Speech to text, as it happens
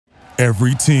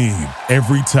Every team,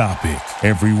 every topic,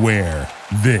 everywhere.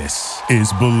 This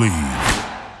is Believe.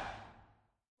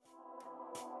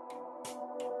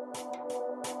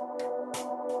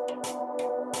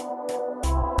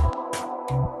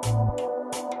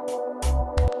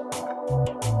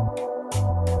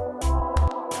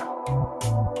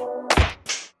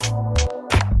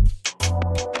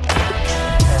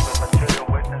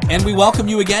 And we welcome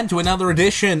you again to another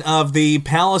edition of the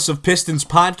Palace of Pistons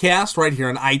podcast right here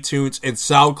on iTunes and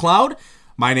SoundCloud.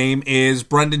 My name is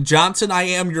Brendan Johnson. I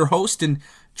am your host, and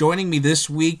joining me this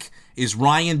week is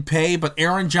Ryan Pay. But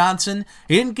Aaron Johnson,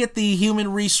 he didn't get the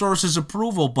human resources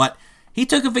approval, but he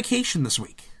took a vacation this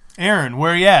week. Aaron,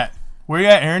 where you at? Where you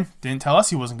at, Aaron? Didn't tell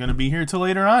us he wasn't going to be here till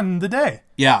later on in the day.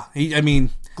 Yeah,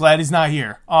 Glad he's not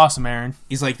here. Awesome, Aaron.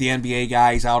 He's like the NBA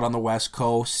guy. He's out on the West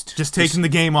Coast. Just taking the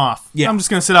game off. Yeah. I'm just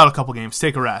going to sit out a couple games,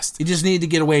 take a rest. You just need to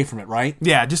get away from it, right?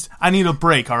 Yeah, I need a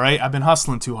break, all right? I've been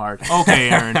hustling too hard. Okay,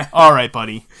 Aaron. All right,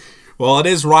 buddy. Well, it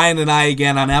is Ryan and I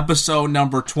again on episode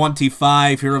number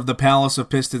 25 here of the Palace of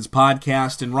Pistons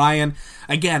podcast. And Ryan,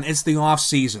 again, it's the off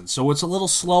season, so it's a little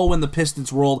slow in the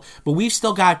Pistons world, but we've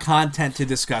still got content to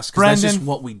discuss because that's just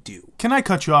what we do. Can I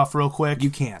cut you off real quick? You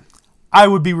can. I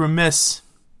would be remiss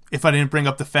if I didn't bring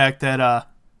up the fact that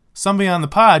somebody on the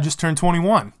pod just turned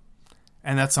 21.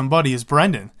 And that somebody is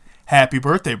Brendan. Happy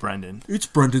birthday, Brendan. It's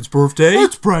Brendan's birthday.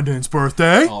 It's Brendan's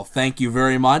birthday. Oh, thank you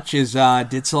very much.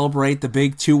 Did celebrate the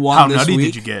big 2-1 this week. How nutty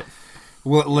did you get?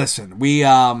 Well, listen, we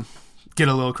get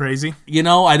a little crazy?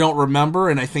 I don't remember,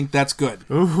 and I think that's good.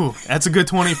 Ooh, that's a good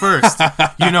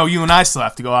 21st. You and I still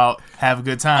have to go out, have a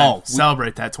good time,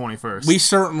 celebrate that 21st. We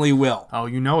certainly will. Oh,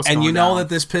 it's going And you know down. that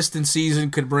this Piston season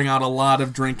could bring out a lot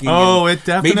of drinking. Oh, it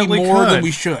definitely maybe more could. than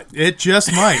we should. It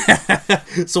just might.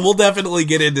 So we'll definitely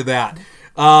get into that.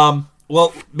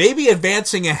 Well, maybe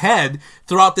advancing ahead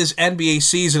throughout this NBA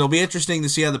season, it'll be interesting to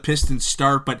see how the Pistons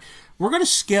start, but we're going to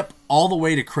skip all the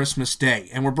way to Christmas Day,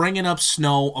 and we're bringing up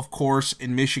snow, of course,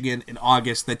 in Michigan in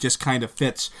August. That just kind of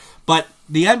fits. But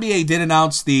the NBA did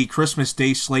announce the Christmas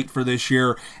Day slate for this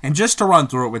year, and just to run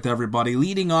through it with everybody,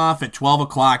 leading off at 12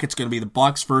 o'clock, it's going to be the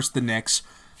Bucks versus the Knicks.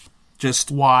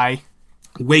 Just why?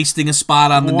 Wasting a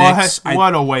spot on the Knicks.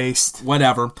 What a waste.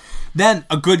 Whatever. Then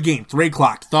a good game, 3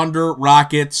 o'clock. Thunder,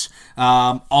 Rockets.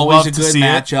 Always Love a to good see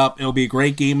matchup. It'll be a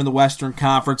great game in the Western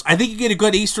Conference. I think you get a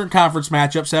good Eastern Conference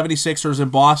matchup. 76ers in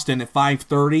Boston at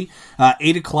 5:30.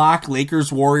 8 o'clock,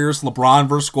 Lakers, Warriors, LeBron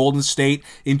versus Golden State.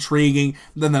 Intriguing.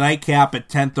 Then the nightcap at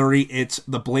 10:30, it's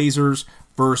the Blazers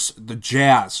versus the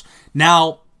Jazz.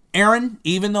 Now, Aaron,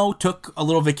 even though took a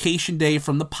little vacation day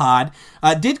from the pod,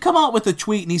 did come out with a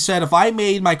tweet, and he said, if I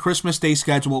made my Christmas Day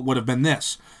schedule, it would have been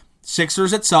this.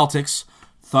 Sixers at Celtics,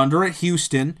 Thunder at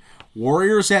Houston,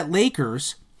 Warriors at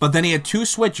Lakers, but then he had 2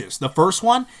 switches. The first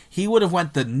one, he would have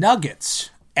went the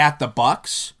Nuggets at the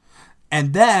Bucks,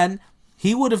 and then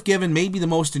he would have given maybe the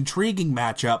most intriguing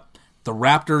matchup, the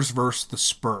Raptors versus the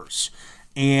Spurs.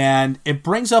 And it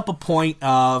brings up a point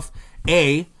of,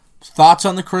 A, thoughts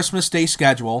on the Christmas Day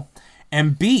schedule,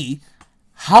 and B,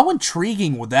 how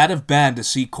intriguing would that have been to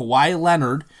see Kawhi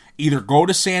Leonard either go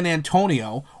to San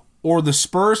Antonio or the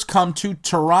Spurs come to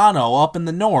Toronto up in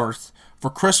the north for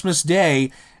Christmas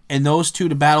Day and those two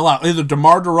to battle out. Either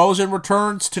DeMar DeRozan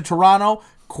returns to Toronto,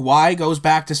 Kawhi goes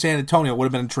back to San Antonio. Would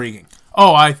have been intriguing.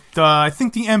 Oh, I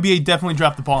think the NBA definitely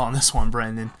dropped the ball on this one,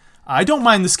 Brendan. I don't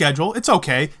mind the schedule. It's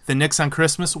okay. The Knicks on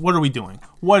Christmas, what are we doing?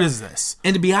 What is this?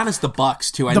 And to be honest, the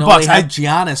Bucks, too. I know Bucks, they had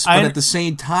Giannis, but at the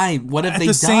same time, what have they done?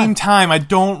 At the same time, I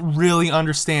don't really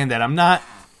understand that. I'm not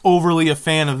overly a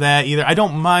fan of that either. I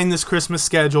don't mind this Christmas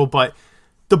schedule, but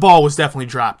the ball was definitely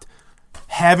dropped.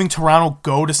 Having Toronto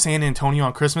go to San Antonio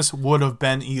on Christmas would have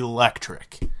been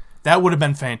electric. That would have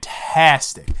been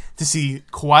fantastic to see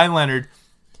Kawhi Leonard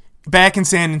back in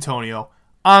San Antonio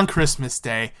on Christmas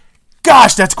Day.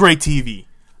 Gosh, that's great TV.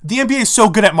 The NBA is so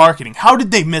good at marketing. How did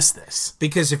they miss this?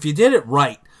 Because if you did it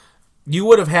right, you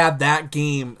would have had that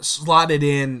game slotted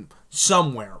in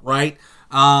somewhere, right?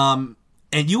 And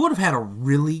you would have had a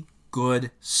really good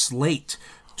slate.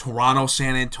 Toronto,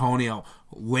 San Antonio,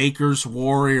 Lakers,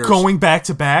 Warriors. Going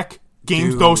back-to-back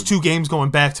games, Dude. Those 2 games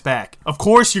going back-to-back. Of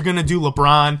course, you're going to do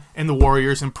LeBron and the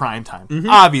Warriors in primetime. Mm-hmm.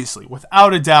 Obviously,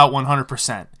 without a doubt,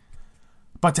 100%.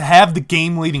 But to have the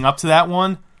game leading up to that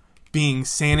one being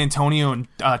San Antonio and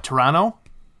Toronto,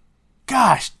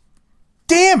 gosh,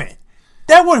 damn it.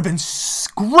 That would have been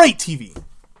great TV.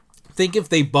 Think if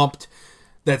they bumped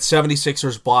that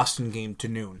 76ers Boston game to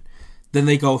noon. Then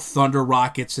they go Thunder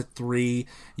Rockets at 3.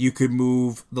 You could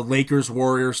move the Lakers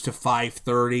Warriors to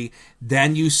 5:30.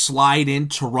 Then you slide in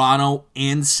Toronto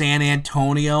and San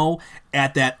Antonio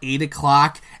at that 8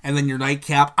 o'clock. And then your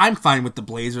nightcap. I'm fine with the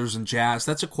Blazers and Jazz.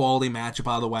 That's a quality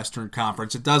matchup out of the Western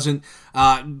Conference. It doesn't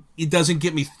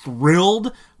get me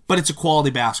thrilled, but it's a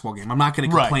quality basketball game. I'm not going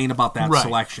to complain about that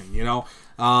selection, you know.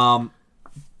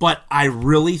 But I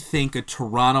really think a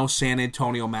Toronto-San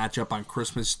Antonio matchup on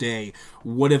Christmas Day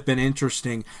would have been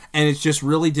interesting, and it's just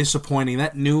really disappointing.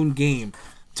 That noon game,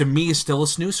 to me, is still a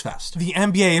snooze fest. The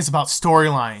NBA is about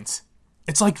storylines.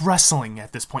 It's like wrestling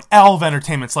at this point. All of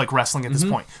entertainment's like wrestling at this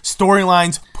point.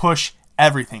 Storylines push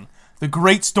everything. The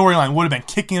great storyline would have been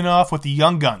kicking it off with the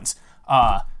Young Guns,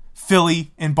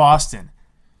 Philly and Boston,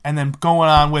 and then going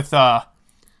on with the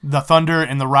Thunder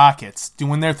and the Rockets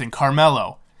doing their thing,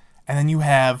 Carmelo. And then you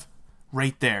have,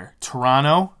 right there,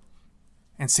 Toronto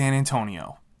and San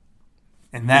Antonio.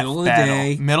 And that middle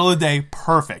of the day,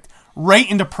 perfect. Right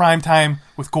into prime time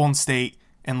with Golden State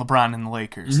and LeBron and the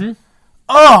Lakers. Mm-hmm.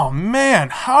 Oh,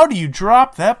 man, how do you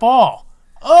drop that ball?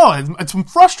 Oh, I'm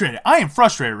frustrated. I am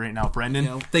frustrated right now, Brendan. You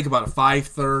know, think about it,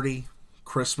 5:30,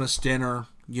 Christmas dinner,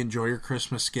 you enjoy your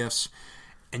Christmas gifts,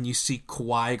 and you see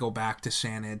Kawhi go back to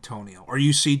San Antonio. Or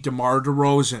you see DeMar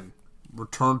DeRozan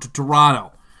return to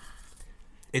Toronto.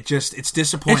 It's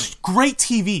disappointing. It's great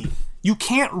TV. You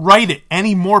can't write it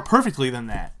any more perfectly than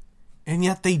that. And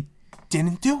yet they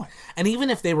didn't do it. And even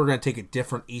if they were going to take a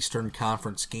different Eastern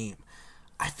Conference game,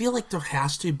 I feel like there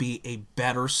has to be a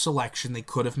better selection they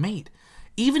could have made.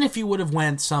 Even if you would have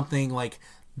went something like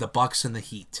the Bucks and the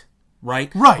Heat,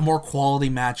 right? Right. A more quality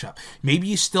matchup. Maybe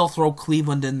you still throw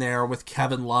Cleveland in there with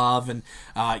Kevin Love, and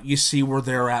you see where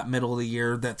they're at middle of the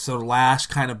year. That's their last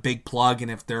kind of big plug, and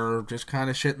if they're just kind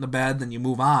of shit in the bed, then you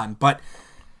move on. But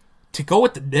to go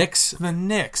with the Knicks... Even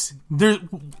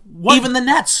the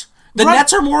Nets. The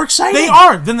Nets are more exciting. They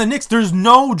are than the Knicks. There's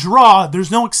no draw.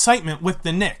 There's no excitement with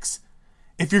the Knicks.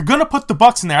 If you're going to put the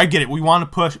Bucks in there, I get it. We want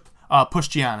to push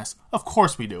Giannis. Of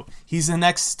course we do. He's the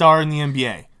next star in the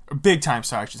NBA. Or big-time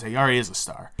star, I should say. He already is a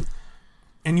star.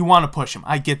 And you want to push him.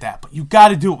 I get that. But you got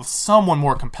to do it with someone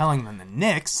more compelling than the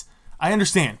Knicks. I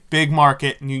understand. Big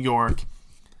market, New York,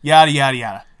 yada, yada,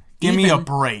 yada. Give me a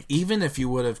break. Even if you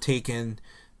would have taken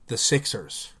the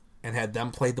Sixers and had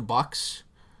them play the Bucks,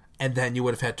 and then you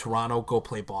would have had Toronto go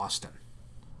play Boston.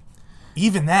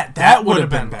 Even that would have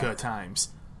been good times.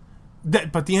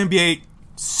 But the NBA,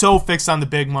 so fixed on the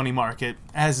big money market,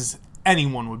 as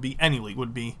anyone would be, any league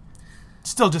would be,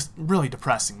 still just really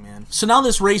depressing, man. So now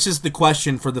this raises the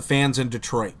question for the fans in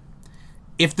Detroit.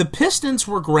 If the Pistons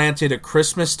were granted a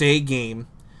Christmas Day game,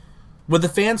 would the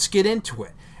fans get into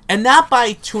it? And not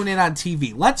by tuning in on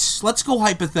TV. Let's go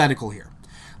hypothetical here.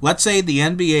 Let's say the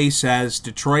NBA says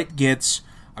Detroit gets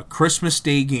a Christmas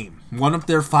Day game, one of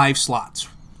their 5 slots,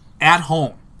 at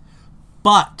home.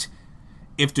 But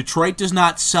if Detroit does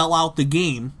not sell out the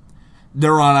game,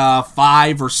 they're on a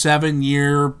 5 or 7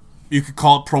 year, you could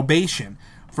call it probation,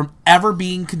 from ever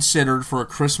being considered for a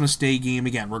Christmas Day game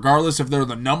again, regardless if they're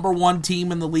the number 1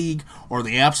 team in the league or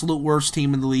the absolute worst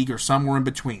team in the league or somewhere in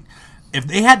between. If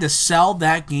they had to sell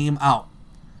that game out,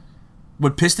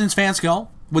 would Pistons fans go?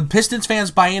 Would Pistons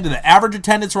fans buy into the average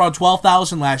attendance around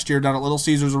 12,000 last year down at Little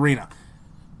Caesars Arena?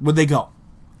 Would they go?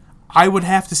 I would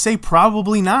have to say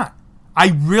probably not. I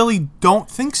really don't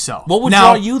think so. What would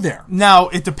draw you there? Now,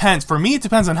 it depends. For me, it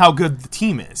depends on how good the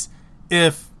team is.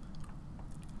 If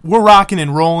we're rocking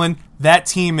and rolling, that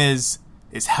team is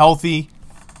healthy,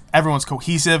 everyone's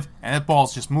cohesive, and that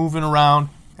ball's just moving around,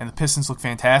 and the Pistons look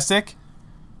fantastic,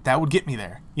 that would get me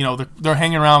there. You know, they're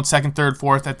hanging around 2nd, 3rd,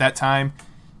 4th at that time,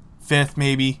 5th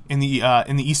maybe in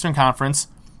the Eastern Conference,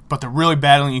 but they're really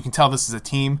battling. You can tell this is a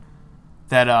team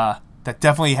that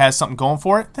definitely has something going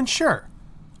for it. Then sure,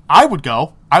 I would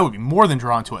go. I would be more than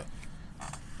drawn to it.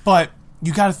 But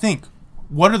you got to think,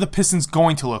 what are the Pistons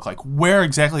going to look like? Where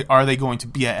exactly are they going to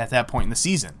be at that point in the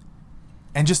season?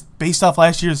 And just based off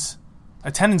last year's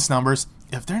attendance numbers,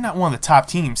 if they're not one of the top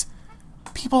teams,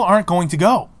 people aren't going to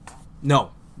go.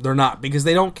 No, they're not, because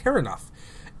they don't care enough.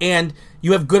 And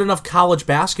you have good enough college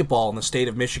basketball in the state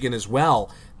of Michigan as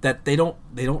well that they don't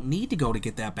need to go to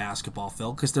get that basketball,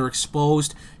 Phil, because they're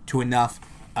exposed to enough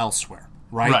elsewhere,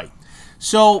 right? Right.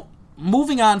 So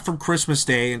moving on from Christmas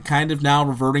Day and kind of now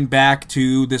reverting back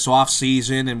to this off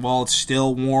season, and while it's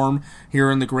still warm here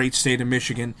in the great state of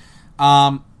Michigan,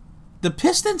 the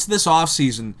Pistons this off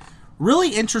season really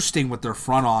interesting with their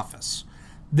front office.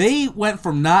 They went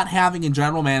from not having a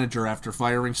general manager after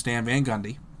firing Stan Van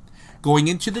Gundy, going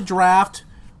into the draft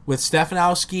with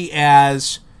Stefanowski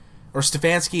as or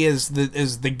Stefanski is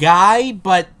the guy,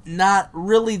 but not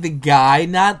really the guy,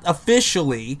 not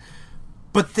officially.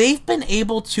 But they've been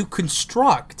able to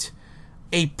construct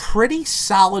a pretty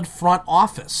solid front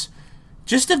office.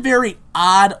 Just a very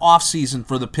odd offseason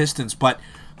for the Pistons, but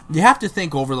you have to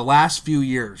think over the last few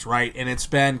years, right? And it's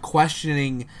been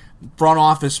questioning front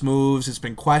office moves, it's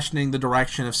been questioning the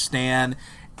direction of Stan,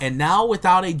 and now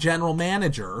without a general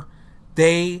manager,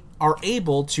 they are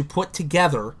able to put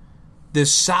together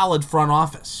this solid front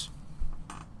office.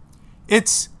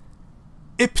 It's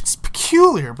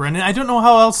peculiar, Brendan. I don't know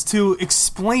how else to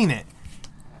explain it.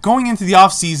 Going into the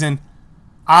offseason,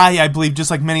 I believe,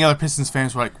 just like many other Pistons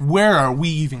fans, were like, where are we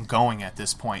even going at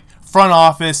this point? Front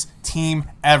office, team,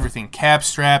 everything. Cap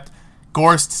strapped.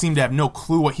 Gorst seemed to have no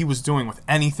clue what he was doing with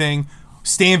anything.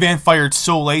 Stan Van fired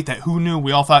so late that who knew?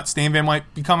 We all thought Stan Van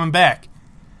might be coming back.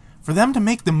 For them to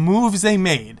make the moves they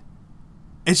made,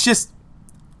 it's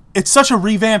such a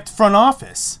revamped front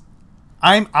office.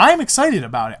 I'm excited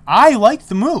about it. I like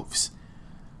the moves.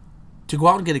 To go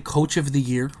out and get a coach of the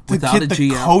year without a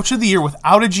GM. Coach of the year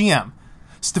without a GM.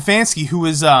 Stefanski, who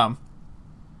has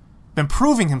been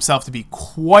proving himself to be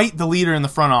quite the leader in the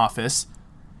front office.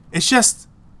 It's just,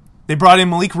 they brought in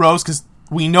Malik Rose because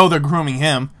we know they're grooming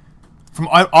him. From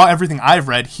everything I've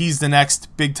read, he's the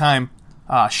next big-time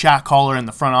shot caller in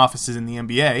the front offices in the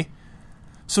NBA.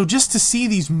 So just to see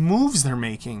these moves they're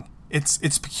making,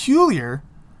 it's peculiar,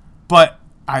 but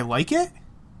I like it.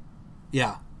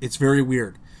 Yeah, it's very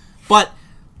weird. But,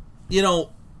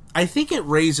 I think it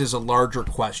raises a larger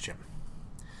question.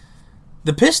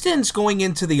 The Pistons going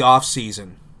into the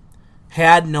offseason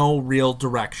had no real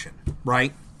direction,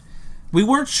 right? We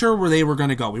weren't sure where they were going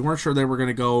to go. We weren't sure they were going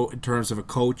to go in terms of a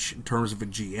coach, in terms of a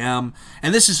GM.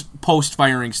 And this is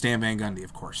post-firing Stan Van Gundy,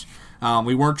 of course.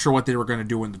 We weren't sure what they were going to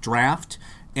do in the draft.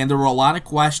 And there were a lot of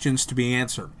questions to be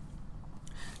answered.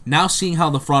 Now seeing how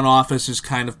the front office is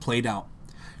kind of played out,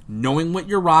 knowing what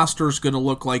your roster is going to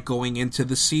look like going into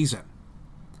the season,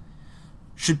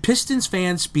 should Pistons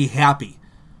fans be happy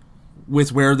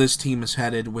with where this team is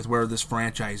headed, with where this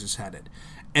franchise is headed?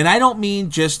 And I don't mean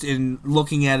just in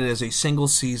looking at it as a single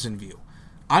season view.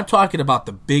 I'm talking about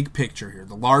the big picture here,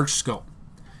 the large scope.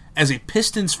 As a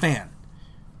Pistons fan,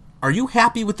 are you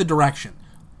happy with the direction?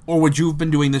 Or would you have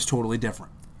been doing this totally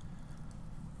different?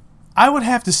 I would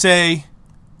have to say,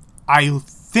 I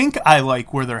think I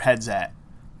like where their head's at.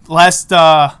 Last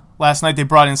night they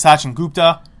brought in Sachin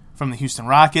Gupta from the Houston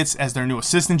Rockets as their new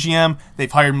assistant GM.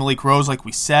 They've hired Malik Rose, like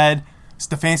we said.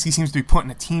 Stefanski seems to be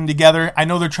putting a team together. I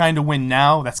know they're trying to win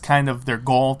now. That's kind of their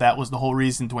goal. That was the whole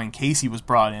reason Dwane Casey was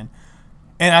brought in.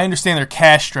 And I understand they're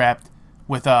cash-strapped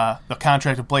with the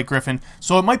contract of Blake Griffin,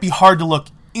 so it might be hard to look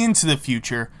into the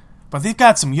future, but they've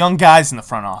got some young guys in the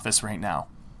front office right now.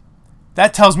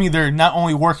 That tells me they're not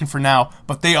only working for now,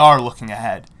 but they are looking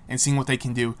ahead and seeing what they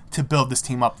can do to build this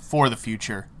team up for the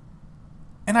future.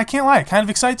 And I can't lie, it kind of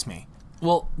excites me.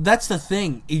 Well, that's the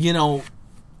thing.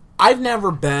 I've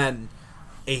never been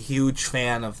a huge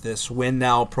fan of this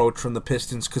win-now approach from the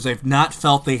Pistons because I've not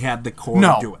felt they had the core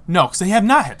to do it. No, because they have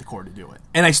not had the core to do it.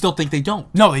 And I still think they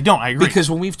don't. No, they don't. I agree. Because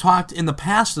when we've talked in the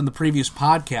past, in the previous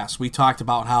podcasts, we talked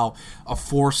about how a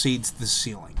 4 seed's the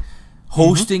ceiling.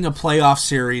 Hosting a playoff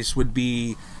series would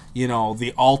be,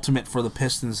 the ultimate for the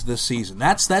Pistons this season.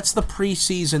 That's the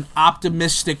preseason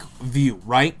optimistic view,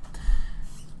 right?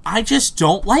 I just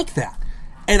don't like that.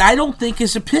 And I don't think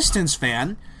as a Pistons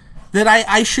fan that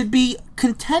I should be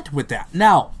content with that.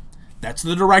 Now, that's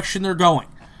the direction they're going.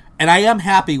 And I am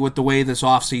happy with the way this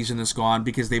offseason has gone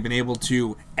because they've been able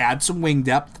to add some wing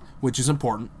depth, which is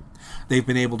important. They've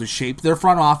been able to shape their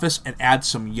front office and add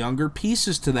some younger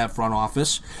pieces to that front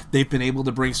office. They've been able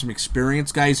to bring some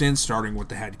experienced guys in, starting with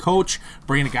the head coach.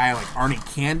 Bringing a guy like Arnie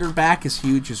Kander back is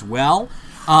huge as well.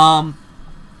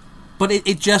 But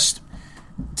it just,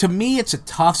 to me, it's a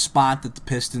tough spot that the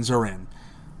Pistons are in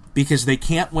because they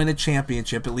can't win a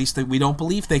championship. At least we don't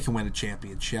believe they can win a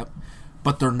championship.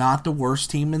 But they're not the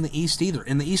worst team in the East either.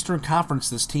 In the Eastern Conference,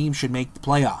 this team should make the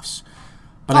playoffs.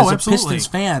 But as a Pistons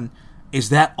fan, is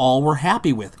that all we're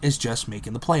happy with, is just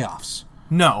making the playoffs?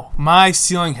 No. My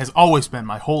ceiling has always been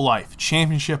my whole life,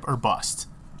 championship or bust.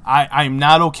 I'm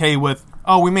not okay with,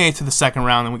 we made it to the second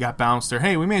round and we got bounced, or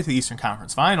hey, we made it to the Eastern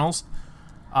Conference Finals.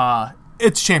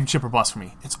 It's championship or bust for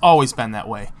me. It's always been that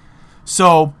way.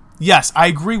 So, yes, I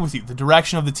agree with you. The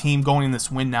direction of the team going in this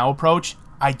win-now approach,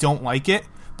 I don't like it,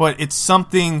 but it's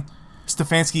something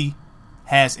Stefanski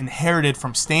has inherited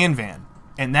from Stan Van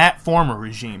and that former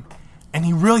regime. And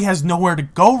he really has nowhere to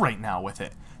go right now with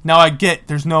it. Now, I get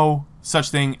there's no such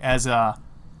thing as a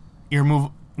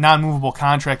non-movable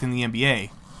contract in the NBA,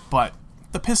 but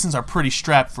the Pistons are pretty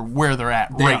strapped for where they're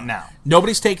at right now.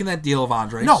 Nobody's taking that deal of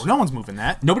Andres. No one's moving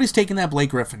that. Nobody's taking that Blake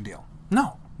Griffin deal.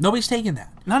 No. Nobody's taking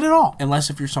that. Not at all. Unless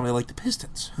if you're somebody like the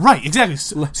Pistons. Right, exactly.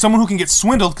 Someone who can get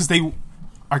swindled because they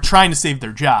are trying to save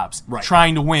their jobs. Right.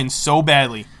 Trying to win so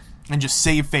badly and just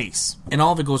save face. And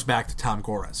all of it goes back to Tom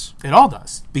Gores. It all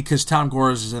does. Because Tom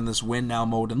Gores is in this win now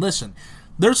mode. And listen,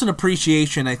 there's an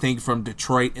appreciation, I think, from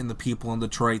Detroit and the people in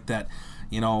Detroit that,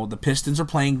 the Pistons are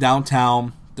playing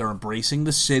downtown. They're embracing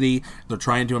the city. They're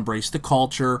trying to embrace the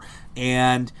culture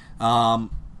and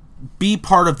be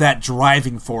part of that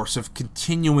driving force of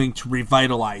continuing to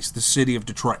revitalize the city of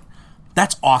Detroit.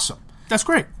 That's awesome. That's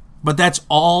great. But that's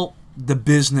all the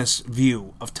business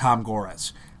view of Tom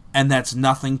Gores. And that's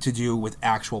nothing to do with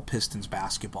actual Pistons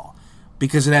basketball.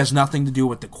 Because it has nothing to do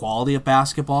with the quality of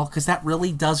basketball, because that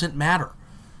really doesn't matter.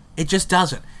 It just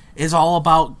doesn't. It's all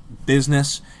about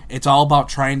business. It's all about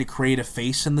trying to create a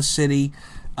face in the city.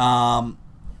 But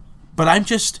I'm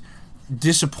just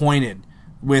disappointed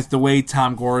with the way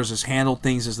Tom Gores has handled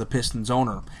things as the Pistons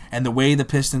owner and the way the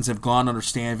Pistons have gone under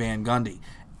Stan Van Gundy.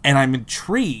 And I'm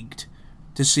intrigued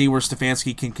to see where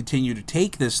Stefanski can continue to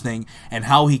take this thing and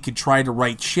how he could try to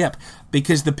right ship,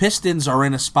 because the Pistons are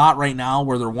in a spot right now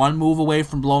where they're one move away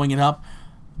from blowing it up,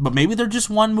 but maybe they're just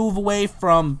one move away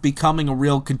from becoming a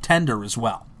real contender as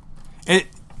well. It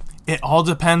all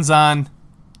depends on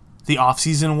the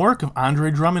offseason work of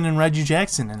Andre Drummond and Reggie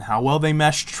Jackson and how well they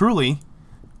mesh truly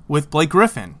with Blake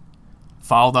Griffin,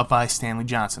 followed up by Stanley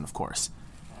Johnson, of course.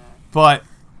 But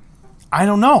I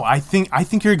don't know. I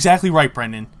think you're exactly right,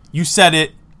 Brendan. You said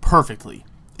it perfectly.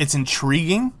 It's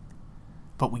intriguing,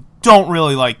 but we don't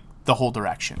really like the whole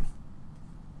direction.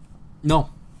 No,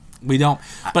 we don't.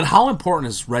 But how important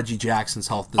is Reggie Jackson's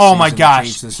health this oh season? my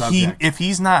gosh. To If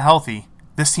he's not healthy,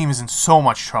 this team is in so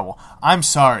much trouble. I'm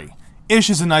sorry. Ish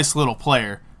is a nice little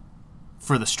player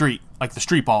for the street, like the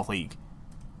street ball league.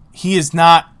 He is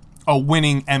not a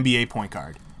winning NBA point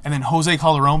guard. And then Jose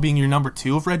Calderon being your number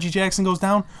 2 if Reggie Jackson goes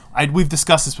down? We've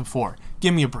discussed this before.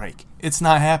 Give me a break. It's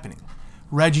not happening.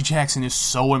 Reggie Jackson is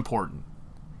so important.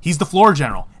 He's the floor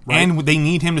general, right? And they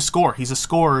need him to score. He's a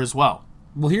scorer as well.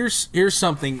 Well, here's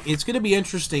something. It's going to be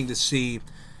interesting to see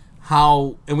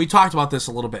how, and we talked about this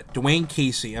a little bit, Dwane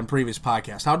Casey on previous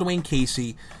podcasts, how Dwane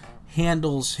Casey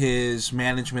handles his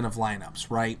management of lineups,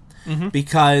 right? Mm-hmm.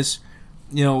 Because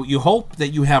you hope that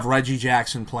you have Reggie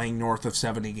Jackson playing north of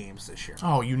 70 games this year.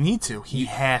 Oh, you need to. He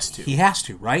has to. He has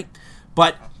to, right?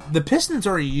 But the Pistons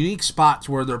are in a unique spot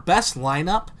where their best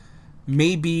lineup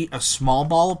may be a small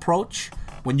ball approach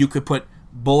when you could put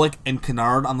Bullock and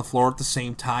Kennard on the floor at the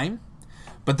same time.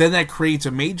 But then that creates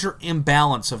a major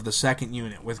imbalance of the second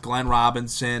unit with Glenn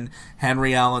Robinson,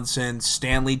 Henry Ellenson,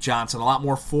 Stanley Johnson, a lot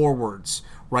more forwards,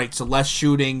 right? So less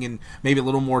shooting and maybe a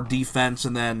little more defense,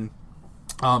 and then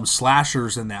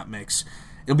slashers in that mix.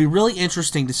 It'll be really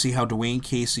interesting to see how Dwane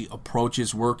Casey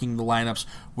approaches working the lineups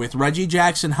with Reggie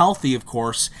Jackson healthy, of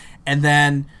course, and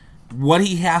then what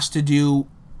he has to do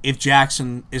if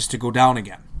Jackson is to go down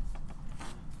again.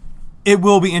 It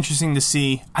will be interesting to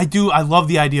see. I love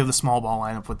the idea of the small ball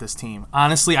lineup with this team.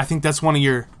 Honestly, I think that's one of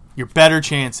your better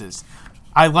chances.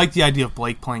 I like the idea of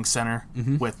Blake playing center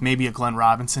with maybe a Glenn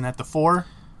Robinson at the 4.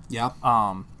 Yeah.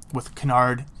 With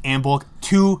Kennard and Bullock,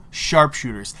 2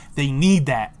 sharpshooters. They need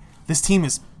that. This team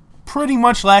is pretty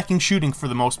much lacking shooting for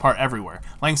the most part everywhere.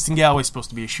 Langston Galloway's supposed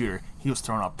to be a shooter. He was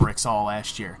throwing up bricks all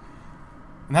last year.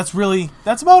 And that's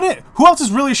about it. Who else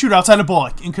is really a shooter outside of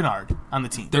Bullock and Kennard on the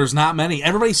team? There's not many.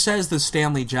 Everybody says that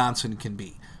Stanley Johnson can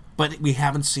be, but we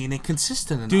haven't seen it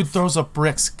consistent enough. Dude throws up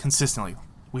bricks consistently.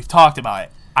 We've talked about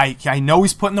it. I know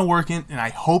he's putting the work in, and I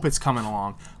hope it's coming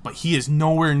along, but he is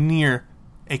nowhere near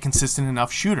a consistent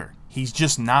enough shooter. He's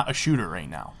just not a shooter right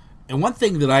now. And one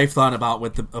thing that I've thought about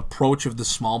with the approach of the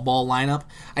small ball lineup,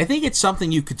 I think it's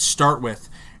something you could start with.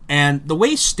 And the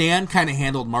way Stan kind of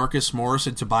handled Marcus Morris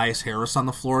and Tobias Harris on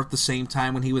the floor at the same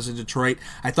time when he was in Detroit,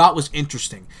 I thought was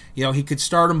interesting. He could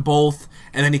start them both,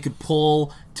 and then he could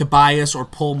pull Tobias or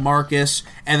pull Marcus,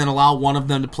 and then allow one of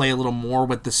them to play a little more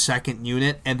with the second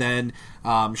unit, and then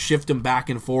shift them back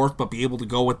and forth, but be able to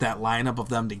go with that lineup of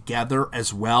them together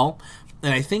as well.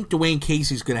 And I think Dwane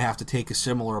Casey's going to have to take a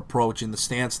similar approach in the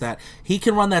stance that he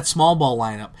can run that small ball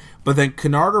lineup, but then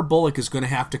Kennard or Bullock is going to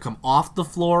have to come off the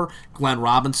floor, Glenn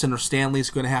Robinson or Stanley is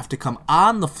going to have to come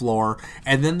on the floor,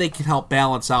 and then they can help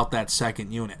balance out that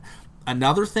second unit.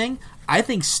 Another thing, I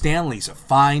think Stanley's a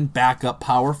fine backup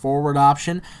power forward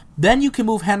option. Then you can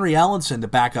move Henry Ellenson to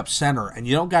backup center, and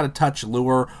you don't got to touch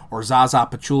Lure or Zaza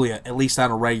Pachulia, at least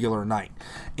on a regular night.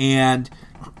 And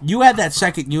you had that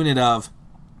second unit of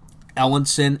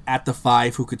Ellenson at the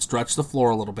 5 who could stretch the floor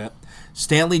a little bit.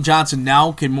 Stanley Johnson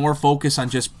now can more focus on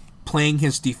just playing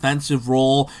his defensive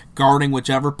role, guarding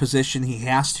whichever position he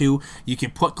has to. You can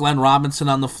put Glenn Robinson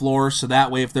on the floor, so that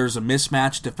way if there's a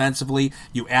mismatch defensively,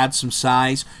 you add some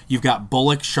size. You've got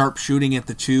Bullock sharp shooting at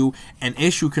the 2, and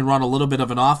Ish who can run a little bit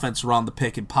of an offense around the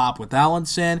pick and pop with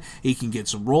Ellenson. He can get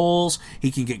some rolls.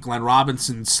 He can get Glenn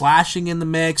Robinson slashing in the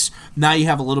mix. Now you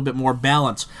have a little bit more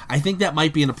balance. I think that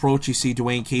might be an approach you see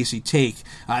Dwane Casey take,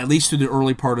 at least through the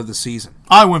early part of the season.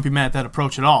 I wouldn't be mad at that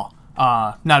approach at all.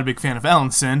 Not a big fan of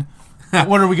Ellenson.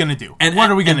 What are we going to do? And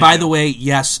what are we going to do? By the way,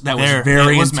 yes, that was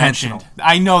very intentional. Mentioned.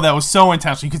 I know that was so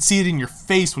intentional. You could see it in your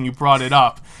face when you brought it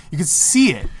up. You could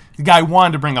see it. The guy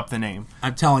wanted to bring up the name.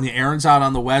 I'm telling you, Aaron's out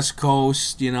on the West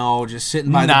Coast, just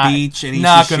sitting by the beach, and he's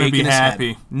not just going to shaking be his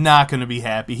happy. head. Not going to be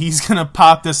happy. He's going to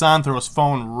pop this on, throw his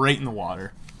phone right in the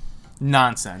water.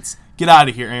 Nonsense. Get out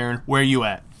of here, Aaron. Where are you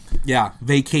at? Yeah,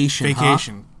 vacation. Huh?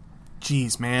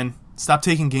 Jeez, man. Stop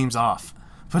taking games off.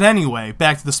 But anyway,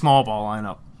 back to the small ball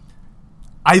lineup.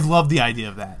 I love the idea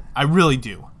of that. I really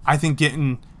do. I think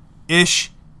getting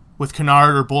Ish with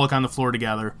Kennard or Bullock on the floor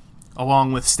together,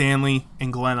 along with Stanley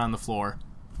and Glenn on the floor,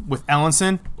 with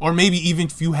Ellenson, or maybe even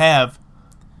if you have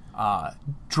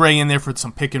Dre in there for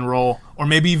some pick and roll, or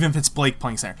maybe even if it's Blake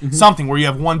playing center. Mm-hmm. Something where you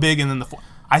have one big and then the floor.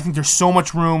 I think there's so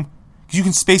much room because you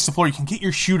can space the floor. You can get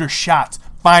your shooter shots,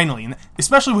 finally, and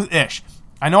especially with Ish.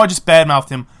 I know I just badmouthed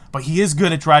him, but he is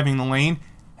good at driving the lane.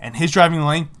 And his driving the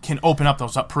lane can open up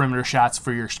those perimeter shots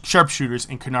for your sharpshooters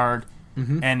in Kennard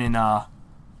and in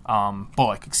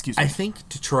Bullock. Excuse me. I think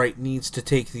Detroit needs to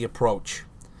take the approach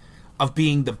of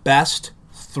being the best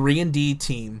 3-and-D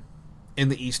team in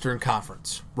the Eastern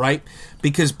Conference, right?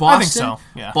 Because Boston, I think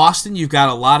so. Yeah. Boston, you've got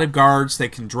a lot of guards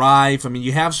that can drive. I mean,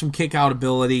 you have some kick-out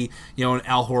ability, and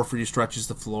Al Horford who stretches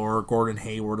the floor, Gordon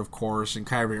Hayward, of course, and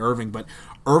Kyrie Irving. But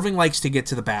Irving likes to get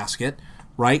to the basket.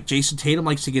 Right? Jason Tatum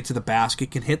likes to get to the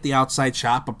basket, can hit the outside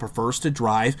shot, but prefers to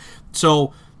drive.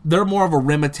 So they're more of a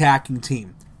rim attacking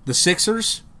team. The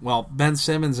Sixers, well, Ben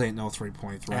Simmons ain't no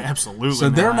three-point threat. Absolutely So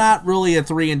they're not really a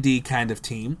 3-and-D kind of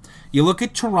team. You look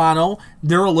at Toronto,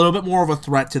 they're a little bit more of a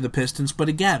threat to the Pistons, but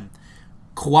again,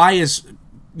 Kawhi has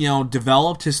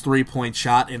developed his three-point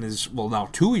shot in his, now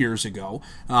 2 years ago,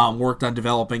 worked on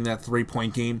developing that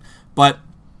three-point game, but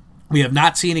we have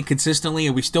not seen it consistently,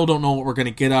 and we still don't know what we're going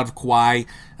to get out of Kawhi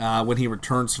when he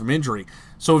returns from injury.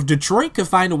 So if Detroit could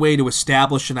find a way to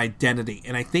establish an identity,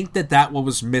 and I think that what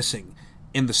was missing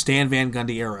in the Stan Van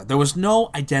Gundy era, there was no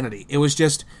identity. It was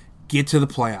just get to the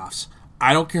playoffs.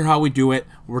 I don't care how we do it.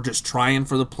 We're just trying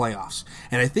for the playoffs.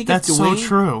 And I think that's so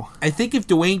true. I think if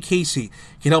Dwane Casey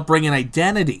can help bring an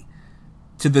identity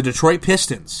to the Detroit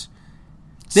Pistons,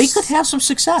 they could have some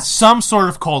success. Some sort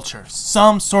of culture.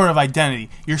 Some sort of identity.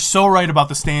 You're so right about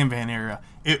the Stan Van era.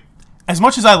 As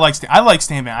much as I like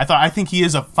Stan Van, I think he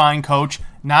is a fine coach.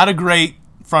 Not a great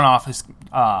front office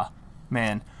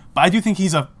man. But I do think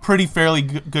he's a pretty fairly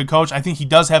good coach. I think he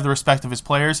does have the respect of his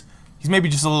players. He's maybe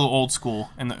just a little old school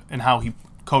in how he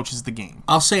coaches the game.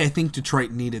 I'll say I think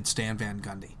Detroit needed Stan Van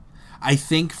Gundy. I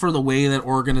think for the way that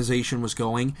organization was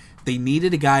going, they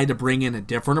needed a guy to bring in a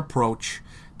different approach.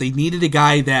 They needed a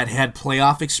guy that had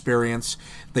playoff experience.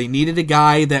 They needed a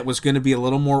guy that was going to be a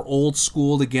little more old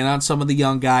school to get on some of the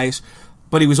young guys.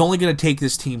 But he was only going to take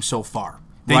this team so far.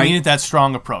 They needed that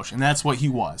strong approach, and that's what he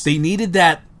was. They needed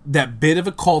that bit of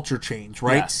a culture change,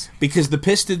 right? Yes. Because the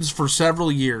Pistons for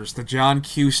several years, the John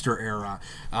Kuster era,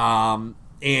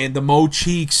 and the Mo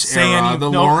Cheeks era, the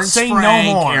Lawrence Frank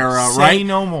era, right? Say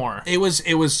no more. It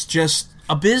was just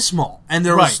abysmal. And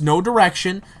there was no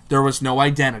direction. There was no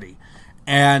identity.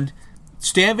 And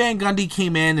Stan Van Gundy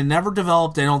came in and never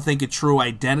developed, I don't think, a true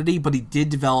identity, but he did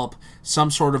develop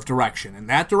some sort of direction. And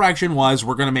that direction was,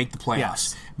 we're going to make the playoffs.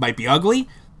 Yes. Might be ugly.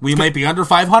 We might be under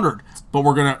 500. But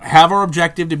we're going to have our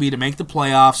objective to be to make the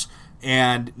playoffs,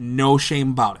 and no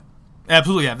shame about it.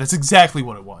 Absolutely, yeah. That's exactly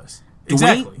what it was.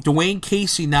 Exactly. Dwane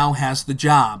Casey now has the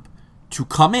job to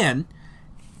come in,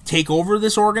 take over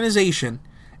this organization,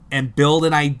 and build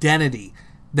an identity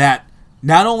that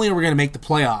not only are we going to make the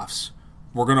playoffs,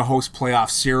 we're going to host playoff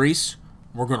series,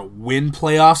 we're going to win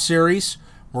playoff series,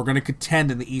 we're going to contend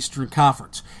in the Eastern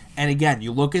Conference. And again,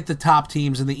 you look at the top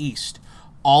teams in the East.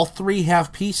 All three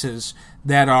have pieces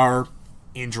that are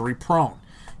injury-prone.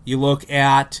 You look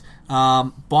at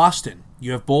Boston.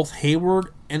 You have both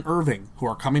Hayward and Irving, who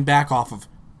are coming back off of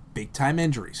big-time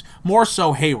injuries. More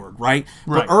so Hayward, right?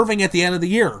 But Irving at the end of the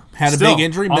year had a big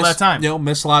injury. All that time.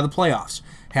 Missed a lot of the playoffs.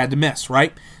 Had to miss,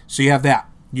 right? So you have that.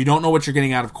 You don't know what you're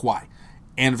getting out of Kawhi.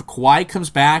 And if Kawhi comes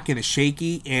back and is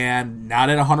shaky and not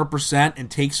at 100%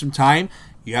 and takes some time,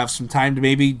 you have some time to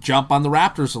maybe jump on the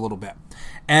Raptors a little bit.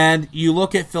 And you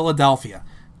look at Philadelphia.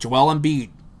 Joel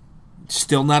Embiid,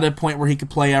 still not at a point where he could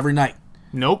play every night.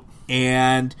 Nope.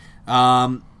 And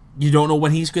you don't know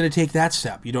when he's going to take that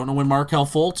step. You don't know when Markelle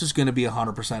Fultz is going to be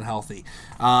 100% healthy.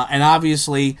 And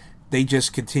obviously, they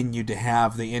just continued to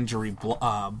have the injury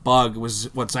bug. It was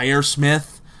Zaire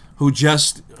Smith, who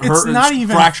just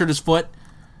fractured his foot.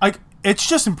 Like, it's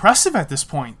just impressive at this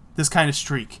point, this kind of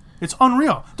streak. It's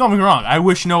unreal. Don't get me wrong. I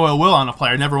wish no ill will on a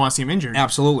player. I never want to see him injured.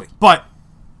 Absolutely. But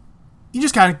you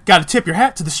just got to tip your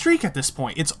hat to the streak at this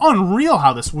point. It's unreal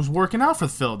how this was working out for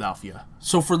Philadelphia.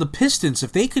 So for the Pistons,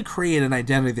 if they could create an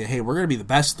identity that, hey, we're going to be the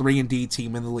best 3-and-D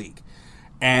team in the league,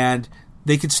 and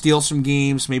they could steal some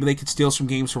games, maybe they could steal some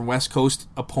games from West Coast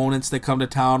opponents that come to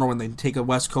town or when they take a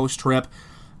West Coast trip,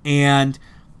 and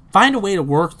find a way to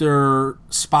work their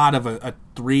spot of a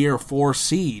 3 or 4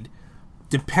 seed,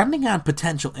 depending on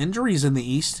potential injuries in the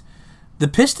East, the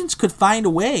Pistons could find a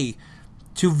way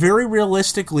to very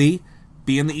realistically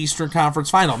be in the Eastern Conference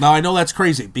Final. Now, I know that's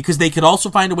crazy, because they could also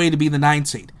find a way to be the 9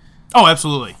 seed. Oh,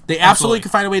 absolutely. They absolutely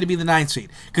could find a way to be the 9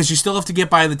 seed, because you still have to get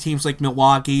by the teams like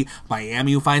Milwaukee,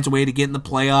 Miami, who finds a way to get in the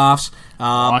playoffs,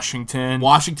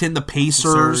 Washington, the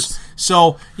Pacers.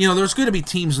 So, there's going to be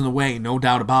teams in the way, no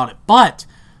doubt about it. But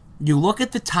you look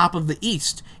at the top of the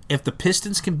East, if the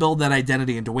Pistons can build that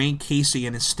identity and Dwane Casey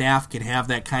and his staff can have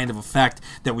that kind of effect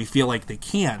that we feel like they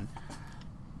can,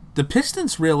 the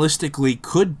Pistons realistically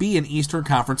could be an Eastern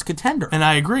Conference contender. And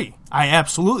I agree. I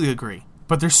absolutely agree.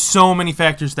 But there's so many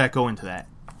factors that go into that,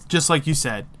 just like you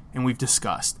said, and we've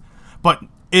discussed. But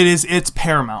it's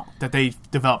paramount that they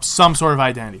develop some sort of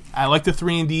identity. I like the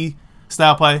 3-and-D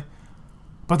style play,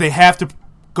 but they have to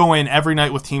go in every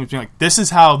night with teams being like, this is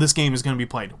how this game is going to be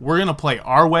played. We're going to play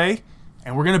our way,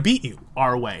 and we're going to beat you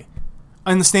our way.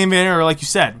 In the same manner, like you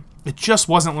said, it just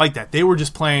wasn't like that. They were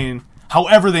just playing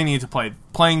however they needed to play,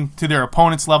 playing to their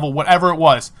opponent's level, whatever it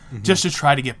was, just to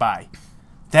try to get by.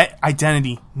 That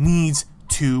identity needs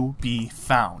to be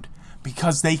found,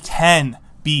 because they can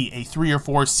be a 3 or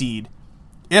 4 seed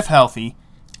if healthy,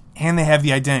 and they have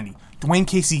the identity. Dwane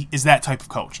Casey is that type of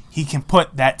coach. He can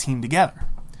put that team together.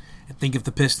 I think if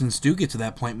the Pistons do get to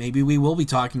that point, maybe we will be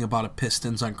talking about a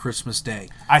Pistons on Christmas Day.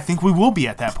 I think we will be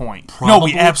at that point. No,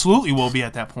 we absolutely will be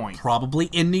at that point. Probably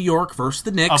in New York versus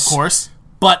the Knicks. Of course.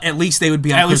 But at least they would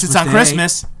be on Christmas Day. At least it's on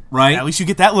Christmas. Right? At least you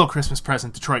get that little Christmas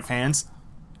present, Detroit fans.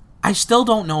 I still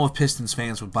don't know if Pistons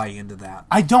fans would buy into that.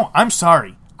 I don't. I'm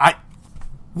sorry.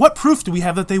 What proof do we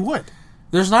have that they would?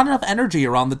 There's not enough energy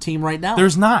around the team right now.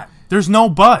 There's not. There's no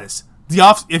buzz.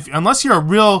 Unless you're a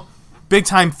real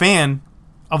big-time fan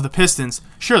of the Pistons,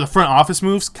 sure, the front office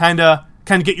moves kind of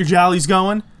get your jollies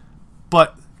going,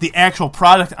 but the actual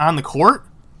product on the court,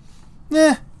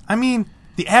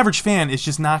 the average fan is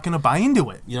just not going to buy into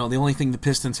it. The only thing the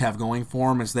Pistons have going for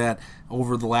them is that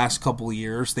over the last couple of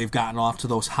years, they've gotten off to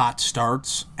those hot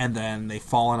starts, and then they've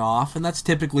fallen off, and that's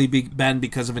typically been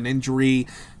because of an injury,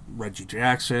 Reggie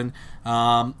Jackson,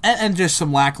 and just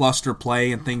some lackluster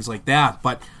play and things like that.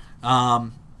 But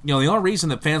the only reason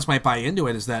that fans might buy into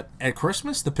it is that at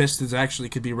Christmas, the Pistons actually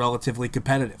could be relatively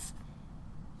competitive.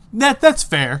 That's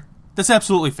fair. That's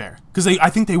absolutely fair, because I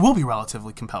think they will be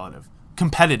relatively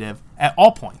competitive at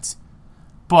all points.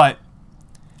 But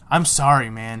I'm sorry,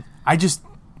 man.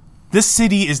 This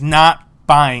city is not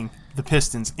buying the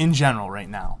Pistons in general right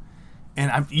now.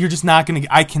 And you're just not going to...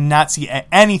 I cannot see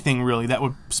anything, really, that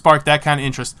would spark that kind of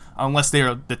interest unless they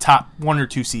are the top 1 or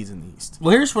 2 seeds in the East.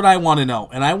 Well, here's what I want to know,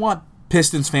 and I want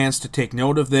Pistons fans to take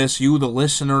note of this, you, the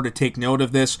listener, to take note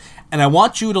of this, and I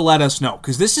want you to let us know,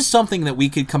 because this is something that we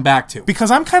could come back to.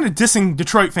 Because I'm kind of dissing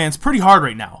Detroit fans pretty hard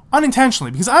right now,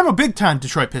 unintentionally, because I'm a big-time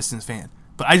Detroit Pistons fan,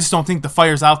 but I just don't think the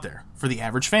fire's out there for the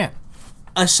average fan.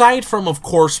 Aside from, of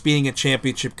course, being a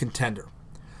championship contender,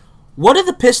 what do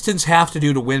the Pistons have to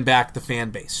do to win back the fan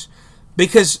base?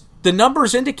 Because the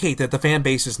numbers indicate that the fan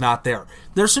base is not there.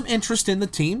 There's some interest in the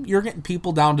team. You're getting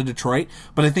people down to Detroit,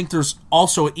 but I think there's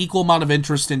also an equal amount of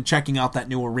interest in checking out that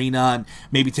new arena, and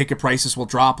maybe ticket prices will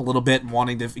drop a little bit and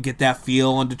wanting to get that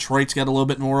feel, and Detroit's got a little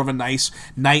bit more of a nice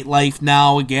nightlife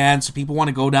now again, so people want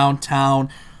to go downtown.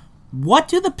 What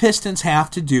do the Pistons have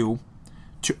to do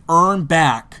to earn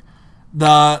back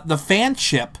the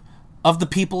fanship of the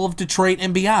people of Detroit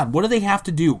and beyond? What do they have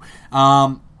to do?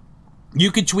 You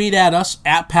could tweet at us,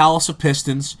 at Palace of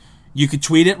Pistons. You could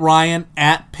tweet at Ryan,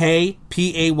 at Paye,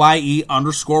 Paye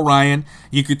 _Ryan.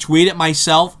 You could tweet at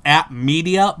myself, at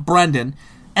Media Brendan,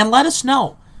 and let us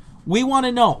know. We want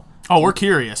to know. Oh, we're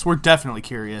curious. We're definitely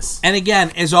curious. And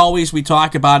again, as always, we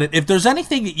talk about it. If there's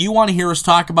anything that you want to hear us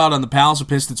talk about on the Palace of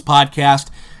Pistons podcast,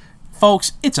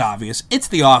 Folks, it's obvious. It's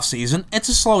the off season. It's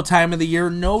a slow time of the year,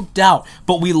 no doubt.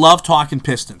 But we love talking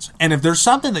Pistons. And if there's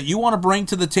something that you want to bring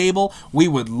to the table, we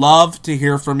would love to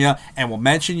hear from you. And we'll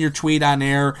mention your tweet on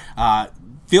air.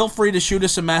 Feel free to shoot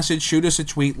us a message, shoot us a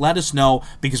tweet, let us know,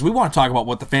 because we want to talk about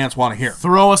what the fans want to hear.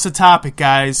 Throw us a topic,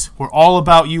 guys. We're all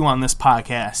about you on this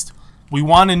podcast. We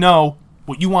want to know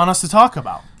what you want us to talk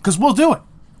about, because we'll do it.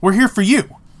 We're here for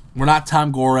you. We're not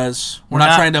Tom Gores. We're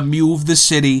not trying to move the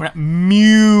city. We're not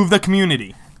move the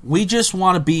community. We just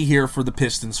want to be here for the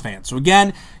Pistons fans. So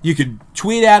again, you can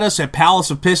tweet at us at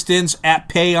Palace of Pistons, at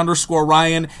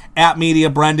Pay_Ryan, at Media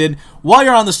Brendan. While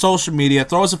you're on the social media,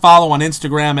 throw us a follow on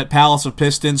Instagram at Palace of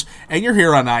Pistons, and you're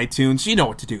here on iTunes. You know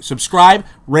what to do. Subscribe,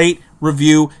 rate,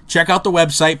 review. Check out the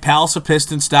website,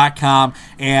 palaceofpistons.com,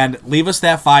 and leave us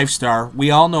that 5-star.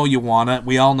 We all know you want it.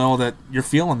 We all know that you're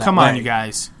feeling that way. Come on, you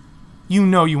guys. You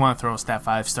know you want to throw us that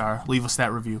 5-star. Leave us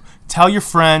that review. Tell your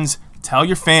friends. Tell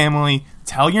your family.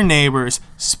 Tell your neighbors.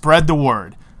 Spread the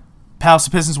word. Palace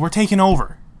of Pistons, we're taking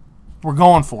over. We're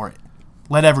going for it.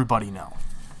 Let everybody know.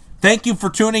 Thank you for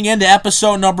tuning in to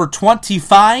episode number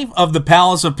 25 of the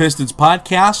Palace of Pistons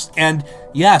podcast. And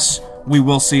yes, we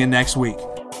will see you next week.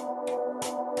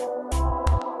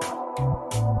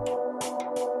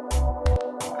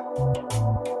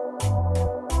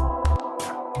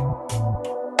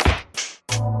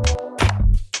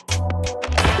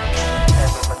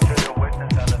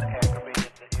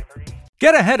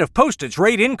 Get ahead of postage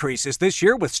rate increases this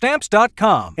year with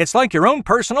Stamps.com. It's like your own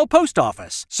personal post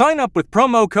office. Sign up with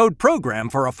promo code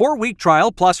PROGRAM for a 4-week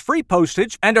trial plus free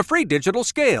postage and a free digital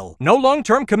scale. No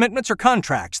long-term commitments or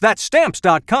contracts. That's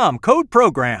Stamps.com, code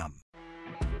PROGRAM.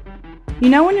 You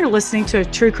know when you're listening to a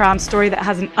true crime story that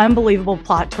has an unbelievable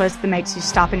plot twist that makes you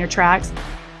stop in your tracks?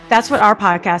 That's what our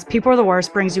podcast, People Are the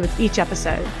Worst, brings you with each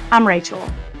episode. I'm Rachel.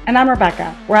 And I'm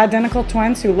Rebecca. We're identical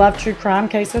twins who love true crime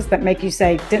cases that make you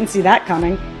say, didn't see that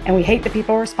coming, and we hate the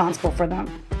people responsible for them.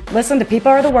 Listen to People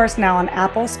Are the Worst now on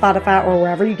Apple, Spotify, or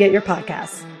wherever you get your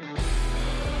podcasts.